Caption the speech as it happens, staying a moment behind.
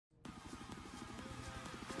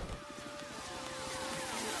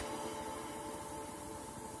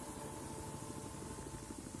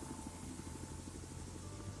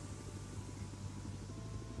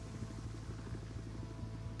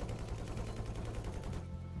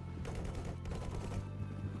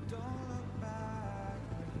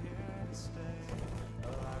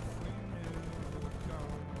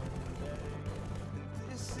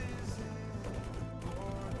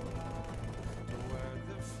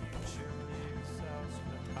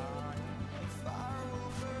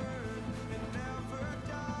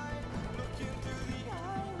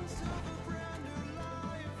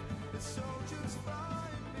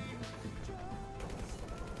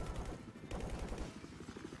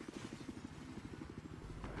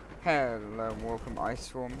Hello and welcome,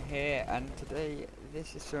 Iceform here, and today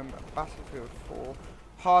this is some Battlefield 4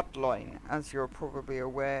 Hardline. As you're probably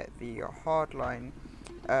aware, the Hardline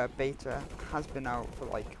beta has been out for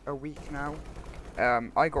like a week now.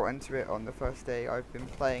 I got into it on the first day. I've been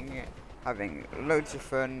playing it, having loads of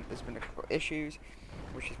fun. There's been a couple of issues,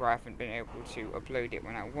 which is why I haven't been able to upload it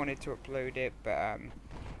when I wanted to upload it, but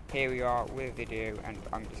here we are with a video, and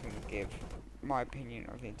I'm just going to give my opinion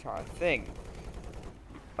of the entire thing.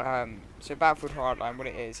 So Battlefield Hardline, what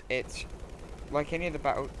it is, it's like any other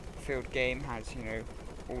Battlefield game, has, you know,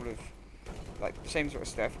 all of like the same sort of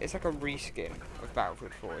stuff. It's like a reskin of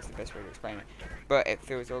Battlefield 4 is the best way to explain it, but it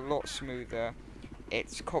feels a lot smoother.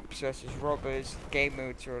 It's cops versus robbers. Game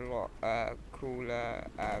modes are a lot cooler,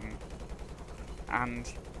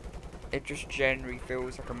 and it just generally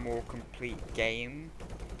feels like a more complete game.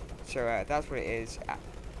 So that's what it is.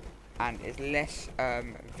 And it's less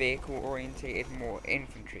vehicle orientated, more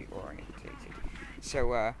infantry orientated.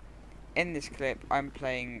 So in this clip, I'm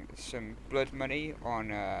playing some Blood Money on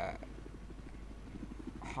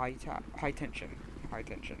high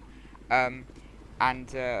tension. And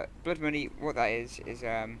Blood Money, what that is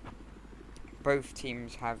both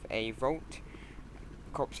teams have a vault.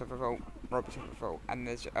 Cops have a vault, robbers have a vault, and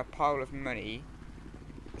there's a pile of money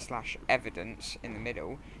slash evidence in the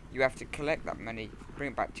middle. You have to collect that money,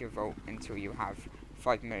 bring it back to your vault until you have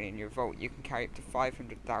 5 million in your vault. You can carry up to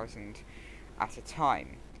 500,000 at a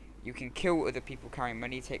time. You can kill other people carrying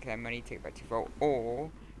money, take their money, take it back to your vault,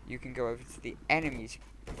 or you can go over to the enemy's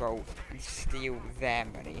vault and steal their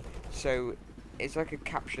money. So it's like a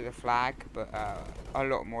capture the flag, but a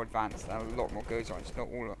lot more advanced and a lot more goes on. It's not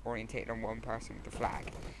all orientated on one person with the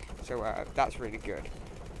flag. So that's really good.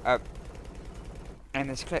 In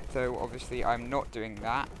this clip, though, obviously I'm not doing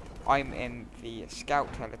that. I'm in the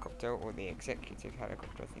scout helicopter, or the executive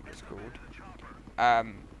helicopter, I think it's called.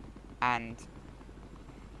 And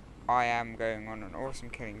I am going on an awesome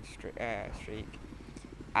killing streak,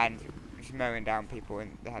 and just mowing down people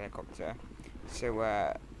in the helicopter. So,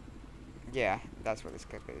 yeah, that's what this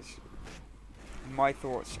clip is. My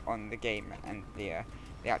thoughts on the game and the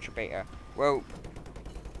actual beta. Well,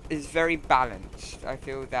 it's very balanced. I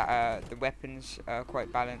feel that the weapons are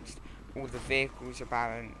quite balanced. All the vehicles are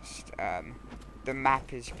balanced. The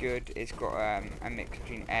map is good. It's got a mix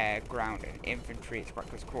between air, ground, and infantry. It's quite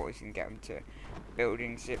close quarters. You can get them to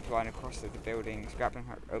buildings, zip line across the buildings, grab them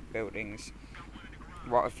up buildings.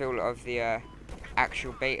 What I feel of the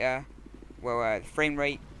actual beta, well, the frame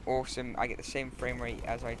rate, awesome. I get the same frame rate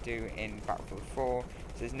as I do in Battlefield 4.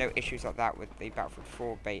 So there's no issues like that with the Battlefield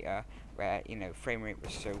 4 beta, where, you know, frame rate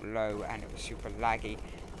was so low and it was super laggy.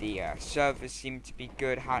 The servers seemed to be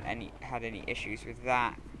good, hadn't had any issues with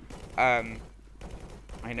that.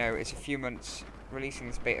 I know it's a few months, releasing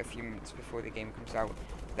this beta a few months before the game comes out.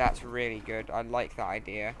 That's really good. I like that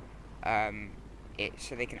idea.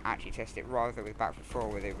 So they can actually test it, rather with Battlefield 4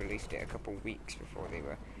 where they released it a couple weeks before they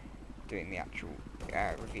were doing the actual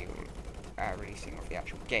releasing of the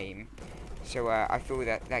actual game. So I feel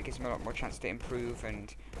that gives them a lot more chance to improve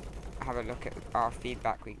and have a look at our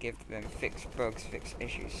feedback we give them, fix bugs, fix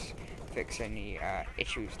issues, fix any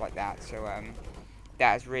issues like that. So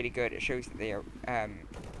that is really good. It shows that they are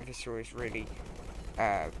Visceral is really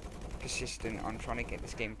persistent on trying to get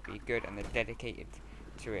this game to be good, and they're dedicated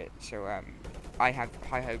to it. So I have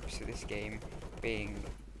high hopes for this game being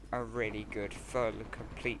a really good, full,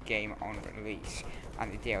 complete game on release,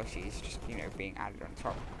 and the DLC is just, you know, being added on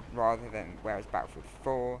top, rather than whereas Battlefield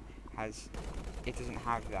 4 doesn't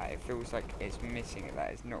have that. It feels like it's missing it,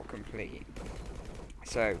 that it's not complete.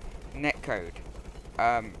 So netcode,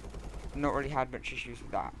 not really had much issues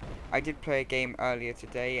with that. I did play a game earlier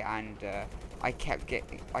today, and I kept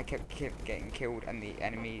getting killed, and the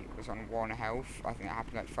enemy was on 1 health. I think that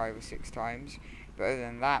happened like 5 or 6 times. But other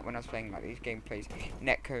than that, when I was playing like these gameplays,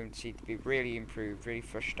 netcode seemed to be really improved, really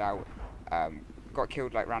flushed out. Got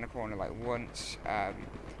killed like round the corner like once.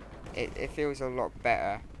 It feels a lot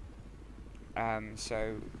better.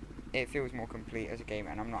 So it feels more complete as a game,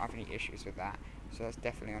 and I'm not having any issues with that. So that's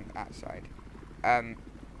definitely on that side.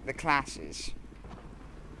 The classes.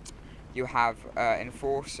 You have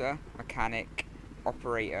Enforcer, Mechanic,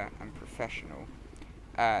 Operator, and Professional.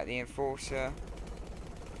 The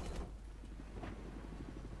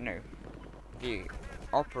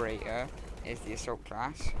Operator is the Assault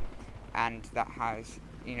class, and that has,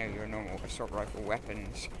 you know, your normal assault rifle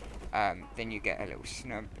weapons. Then you get a little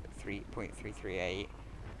snub 3.338,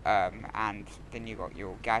 and then you got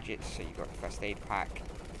your gadgets. So you got the first aid pack,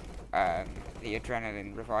 the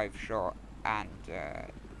adrenaline revive shot, and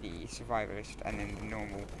the survivalist, and then the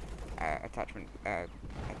normal attachments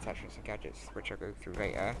and gadgets, which I'll go through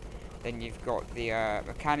later. Then you've got the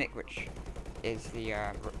mechanic, which is the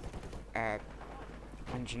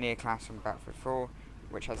engineer class on Battlefield 4,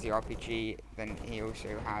 which has the RPG. Then he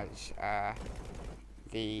also has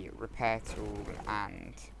the repair tool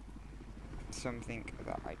and something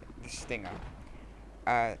that the stinger.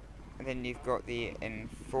 And then you've got the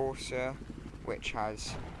enforcer, which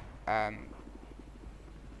has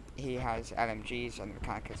he has LMGs, and the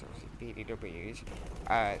mechanic has obviously PDWs.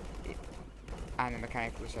 And the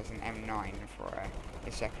mechanic also has an M9 for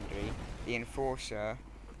his secondary. The enforcer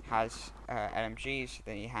has LMGs.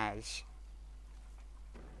 Then he has,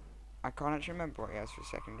 I can't actually remember what he has for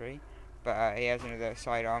secondary, but he has another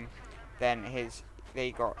sidearm. Then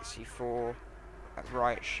they got C4,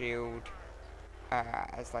 riot shield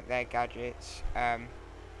as like their gadgets. I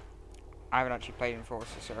haven't actually played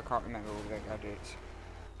Enforcer, so I can't remember all their gadgets.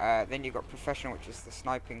 Then you've got Professional, which is the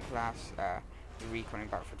sniping class, the Recon in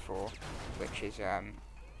Battlefield 4, which is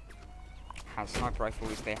has sniper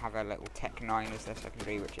rifles. They have a little Tech 9 as their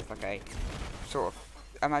secondary, which is like a sort of,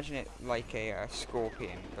 imagine it like a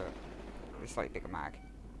Scorpion, but with a slightly bigger mag,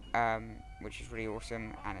 which is really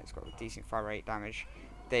awesome, and it's got a decent fire rate damage.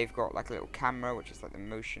 They've got like a little camera, which is like the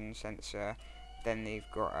motion sensor. Then they've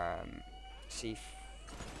got C4,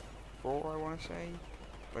 I want to say,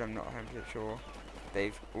 but I'm not 100% sure.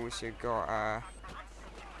 They've also got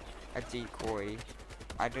a decoy.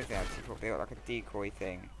 I don't think that's C4. They got like a decoy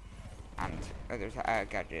thing, and there's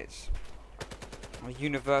gadgets.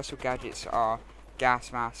 Universal gadgets are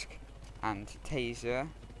gas mask and taser,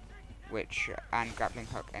 and grappling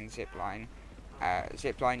hook and zipline.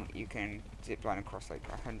 Zipline, you can zipline across like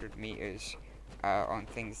 100 meters on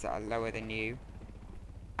things that are lower than you,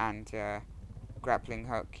 and grappling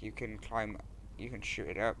hook, you can shoot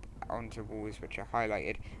it up onto walls which are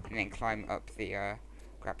highlighted, and then climb up the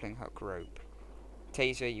grappling hook rope.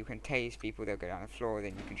 Taser, you can tase people, they'll go down the floor,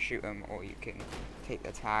 then you can shoot them, or you can take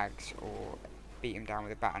their tags or beat them down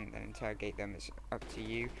with a baton and then interrogate them. It's up to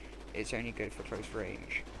you. It's only good for close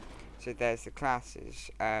range. So there's the classes.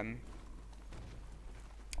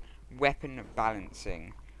 Weapon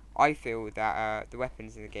balancing. I feel that the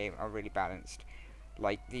weapons in the game are really balanced.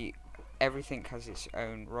 Like everything has its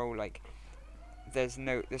own role. Like the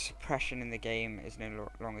suppression in the game is no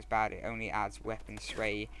longer as bad. It only adds weapon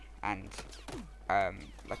sway and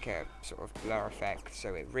like a sort of blur effect.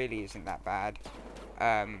 So it really isn't that bad.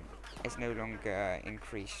 It's no longer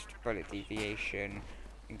increased bullet deviation,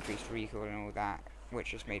 increased recoil and all that,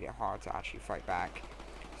 which has made it hard to actually fight back.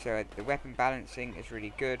 So the weapon balancing is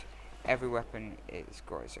really good. Every weapon has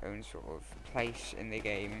got its own sort of place in the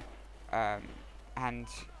game, and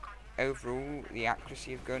overall the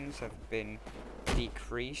accuracy of guns have been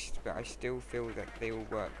decreased, but I still feel that they all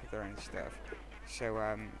work with their own stuff. So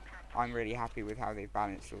I'm really happy with how they've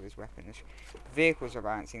balanced all these weapons. Vehicles are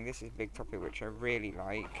balancing. This is a big topic which I really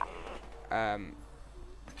like,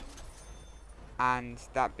 and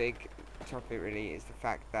that big topic really is the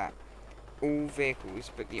fact that all vehicles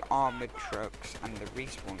but the armoured trucks and the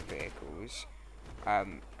respawn vehicles,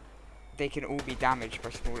 they can all be damaged by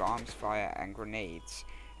small arms fire and grenades.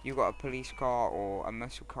 You've got a police car or a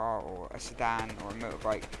muscle car or a sedan or a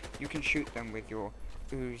motorbike, you can shoot them with your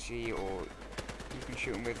Uzi, or you can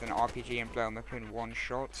shoot them with an RPG and blow them up in one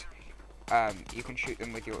shot. You can shoot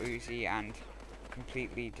them with your Uzi and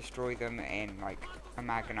completely destroy them in like a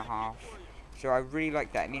mag and a half. So I really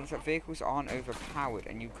like that. It means that vehicles aren't overpowered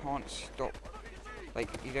and you can't stop. Like,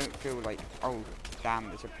 you don't feel like, oh damn,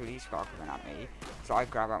 there's a police car coming at me, so I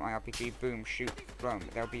grab out my RPG, boom, shoot, boom.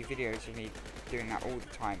 There'll be videos of me doing that all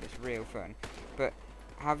the time. It's real fun. But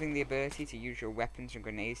having the ability to use your weapons and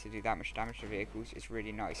grenades to do that much damage to vehicles is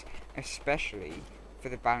really nice, especially for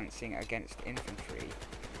the balancing against infantry.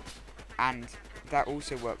 And that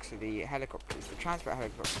also works for the helicopters. The transport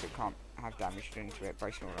helicopter can't have damage done to it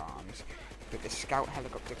by small arms, but the scout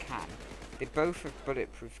helicopter can. They both have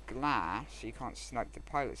bulletproof glass, so you can't snipe the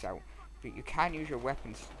pilots out, but you can use your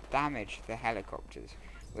weapons to damage the helicopters,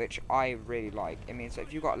 which I really like. It means that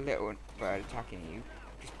if you've got a little bird attacking you,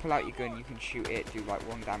 just pull out your gun, you can shoot it, do like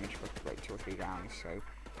 1 damage for like 2 or 3 rounds, so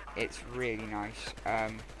it's really nice.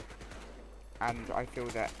 And I feel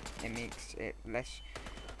that it makes it less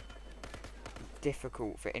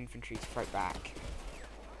difficult for infantry to fight back.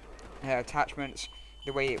 Attachments,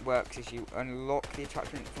 the way it works is you unlock the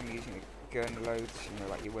attachment from using the gun loads,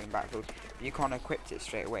 like you win Battlefield, but you can't equip it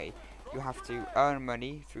straight away. You have to earn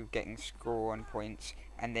money through getting score and points,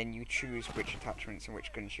 and then you choose which attachments and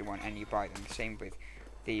which guns you want, and you buy them. Same with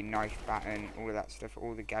the knife baton, all of that stuff,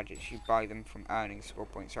 all the gadgets, you buy them from earning score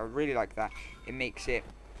points. So I really like that. It makes it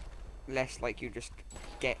less like you just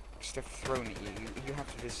get stuff thrown at you. You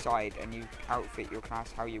have to decide, and you outfit your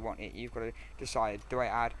class how you want it. You've got to decide: do I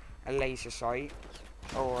add a laser sight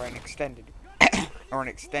or an extended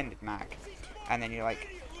mag? And then you're like,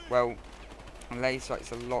 well, a laser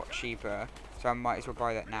sight's a lot cheaper, so I might as well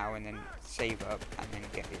buy that now and then save up and then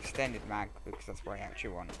get the extended mag because that's what I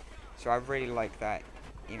actually want. So I really like that.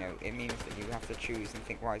 You know, it means that you have to choose and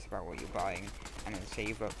think wise about what you're buying, and then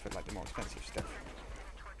save up for like the more expensive stuff.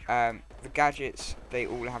 The gadgets, they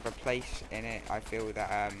all have a place in it. I feel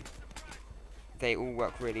that they all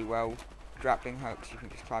work really well. Grappling hooks, you can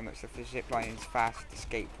just climb up stuff. The zip line is fast.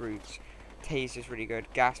 Escape routes. Taser's really good.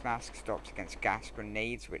 Gas mask stops against gas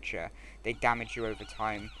grenades, which they damage you over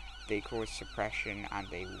time. They cause suppression and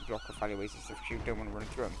they block off alleyways and stuff. You don't want to run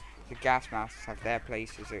through them. The gas masks have their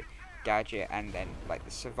place as a gadget, and then like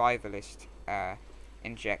the survivalist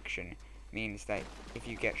injection means that if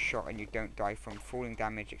you get shot and you don't die from falling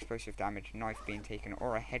damage, explosive damage, knife being taken,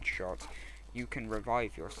 or a headshot, you can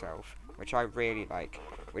revive yourself, which I really like,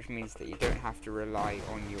 which means that you don't have to rely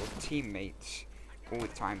on your teammates all the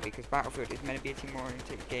time, because Battlefield is meant to be a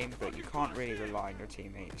team-oriented game, but you can't really rely on your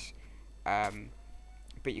teammates.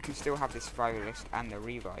 But you can still have the survivalist and the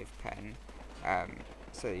revive pen,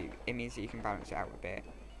 so it means that you can balance it out a bit.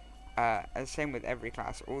 And same with every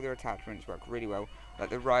class, all their attachments work really well. Like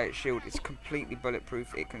the riot shield is completely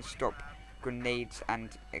bulletproof. It can stop grenades and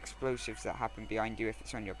explosives that happen behind you. If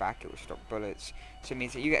it's on your back, it will stop bullets. So it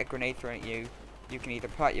means that you get a grenade thrown at you, you can either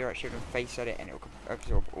pull out your riot shield and face at it and it will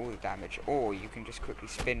absorb all the damage, or you can just quickly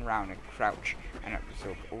spin round and crouch and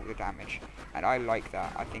absorb all the damage. And I like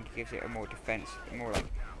that. I think it gives it a more defense, more like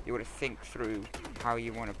you want to think through how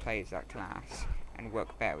you want to play as that class and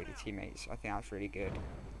work better with your teammates. I think that's really good.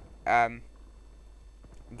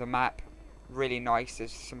 The map, really nice.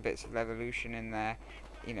 There's some bits of evolution in there,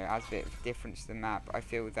 you know, adds a bit of difference to the map. I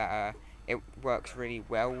feel that it works really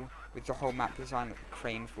well with the whole map design, like the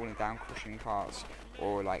crane falling down, crushing parts,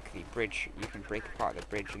 or like the bridge, you can break apart the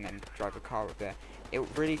bridge and then drive a car up there. It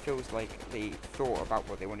really feels like they thought about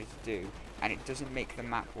what they wanted to do, and it doesn't make the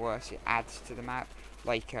map worse, it adds to the map.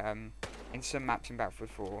 Like in some maps in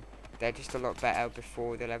Battlefield 4, they're just a lot better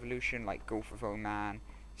before their evolution, like Gulf of Oman,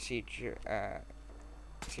 Siege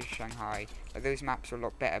Shanghai. Like, those maps are a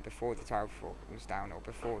lot better before the tower falls down or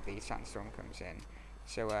before the sandstorm comes in.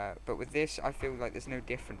 So, but with this, I feel like there's no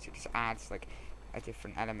difference. It just adds like a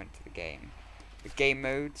different element to the game. The game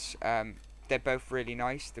modes, they're both really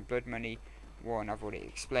nice. The Blood Money one, I've already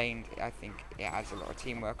explained. I think it adds a lot of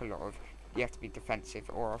teamwork. You have to be defensive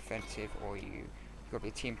or offensive, or you've got to be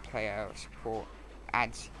a team player or support.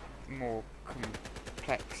 Adds more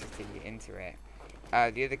complexity into it.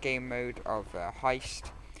 The other game mode of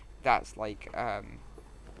Heist, that's like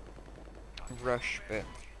Rush, but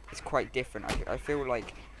it's quite different. I feel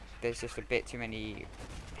like there's just a bit too many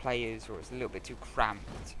players, or it's a little bit too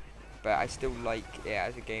cramped, but I still like it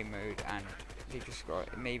as a game mode, and they just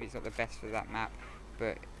got, maybe it's not the best for that map,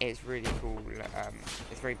 but it's really cool.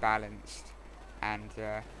 It's very balanced, and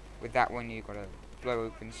with that one you've got to blow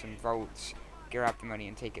open some vaults, grab the money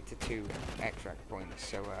and take it to 2 extract points.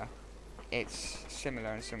 So it's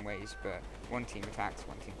similar in some ways, but one team attacks,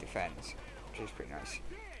 one team defends, which is pretty nice.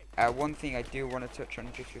 One thing I do want to touch on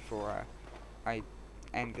just before I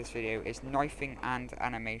end this video is knifing and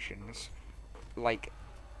animations. Like,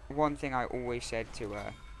 one thing I always said to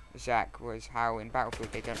Zach was how in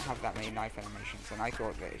Battlefield they don't have that many knife animations, and I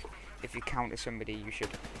thought that if you counter somebody you should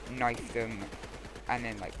knife them and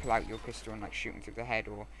then like pull out your pistol and like shoot them through the head,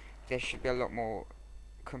 or there should be a lot more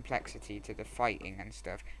complexity to the fighting and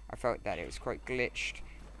stuff. I felt that it was quite glitched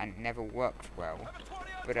and never worked well.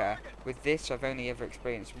 But with this, I've only ever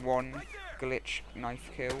experienced one glitch knife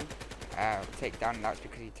kill, takedown, and that's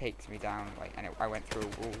because he takes me down, like, and I went through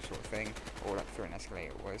a wall sort of thing, or like through an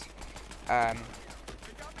escalator it was.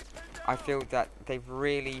 I feel that they've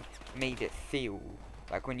really made it feel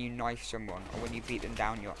like when you knife someone or when you beat them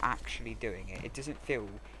down, you're actually doing it. It doesn't feel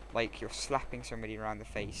like you're slapping somebody around the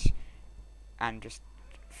face and just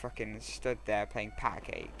fucking stood there playing pat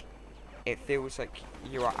cake. It feels like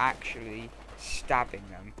you are actually stabbing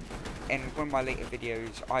them. In one of my later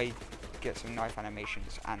videos, I get some knife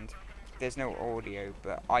animations, and there's no audio,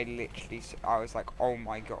 but I was like, oh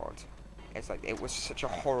my god. It's like, it was such a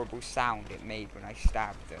horrible sound it made when I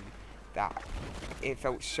stabbed them, that it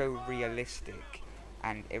felt so realistic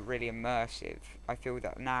and it really immersive. I feel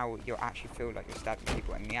that now you actually feel like you're stabbing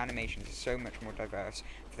people, and the animations are so much more diverse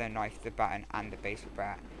for the knife, the baton, and the baseball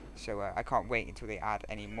bat. So I can't wait until they add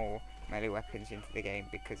any more melee weapons into the game,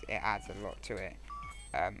 because it adds a lot to it,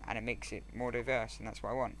 and it makes it more diverse, and that's what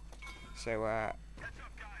I want. So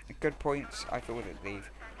good points. I feel that they've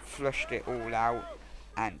flushed it all out.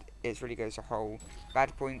 and it's really good as a whole.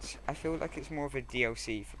 Bad points, I feel like it's more of a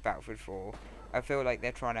DLC for Battlefield 4. I feel like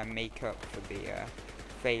they're trying to make up for the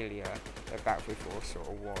failure that Battlefield 4 sort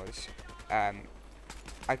of was.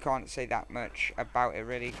 I can't say that much about it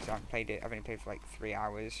really because I haven't played it. I've only played for like 3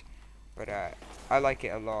 hours, but I like it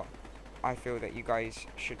a lot. I feel that you guys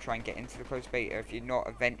should try and get into the closed beta. If you're not,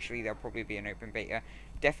 eventually there'll probably be an open beta.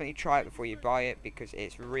 Definitely try it before you buy it because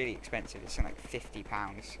it's really expensive. It's like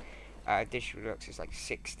 £50. Digital Deluxe is like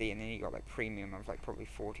 60, and then you got like premium of like probably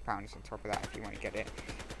 £40 on top of that if you want to get it.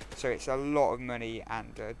 So it's a lot of money,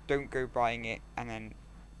 and don't go buying it and then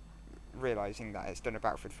realising that it's done a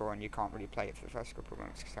Battlefield 4 and you can't really play it for the first couple of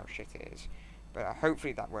months because how shit it is. But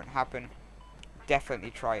hopefully that won't happen.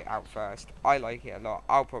 Definitely try it out first. I like it a lot.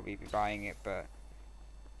 I'll probably be buying it, but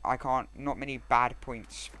I can't. Not many bad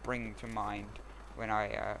points spring to mind when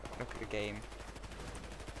I look at the game.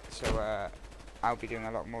 So I'll be doing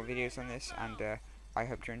a lot more videos on this, and I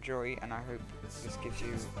hope you enjoy, and I hope this gives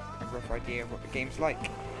you a rough idea of what the game's like.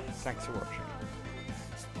 Thanks for watching.